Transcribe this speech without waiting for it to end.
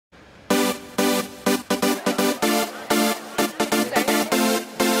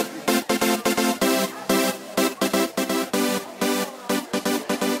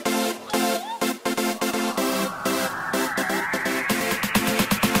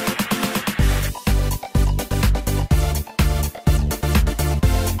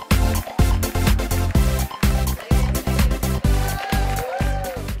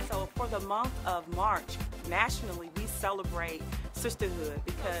Sisterhood,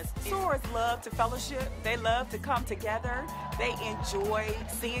 because sorors love to fellowship. They love to come together. They enjoy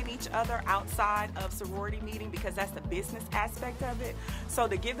seeing each other outside of sorority meeting because that's the business aspect of it. So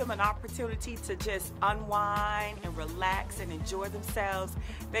to give them an opportunity to just unwind and relax and enjoy themselves,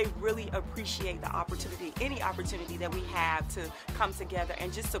 they really appreciate the opportunity, any opportunity that we have to come together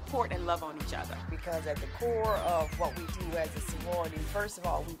and just support and love on each other. Because at the core of what we do as a sorority, first of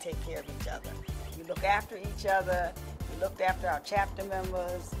all, we take care of each other. We look after each other. We looked after our chapter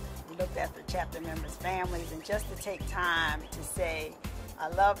members. We looked after chapter members' families. And just to take time to say, I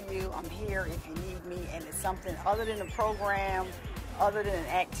love you, I'm here if you need me, and it's something other than a program, other than an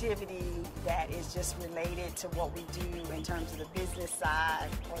activity that is just related to what we do in terms of the business side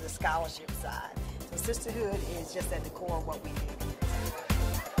or the scholarship side. So Sisterhood is just at the core of what we do.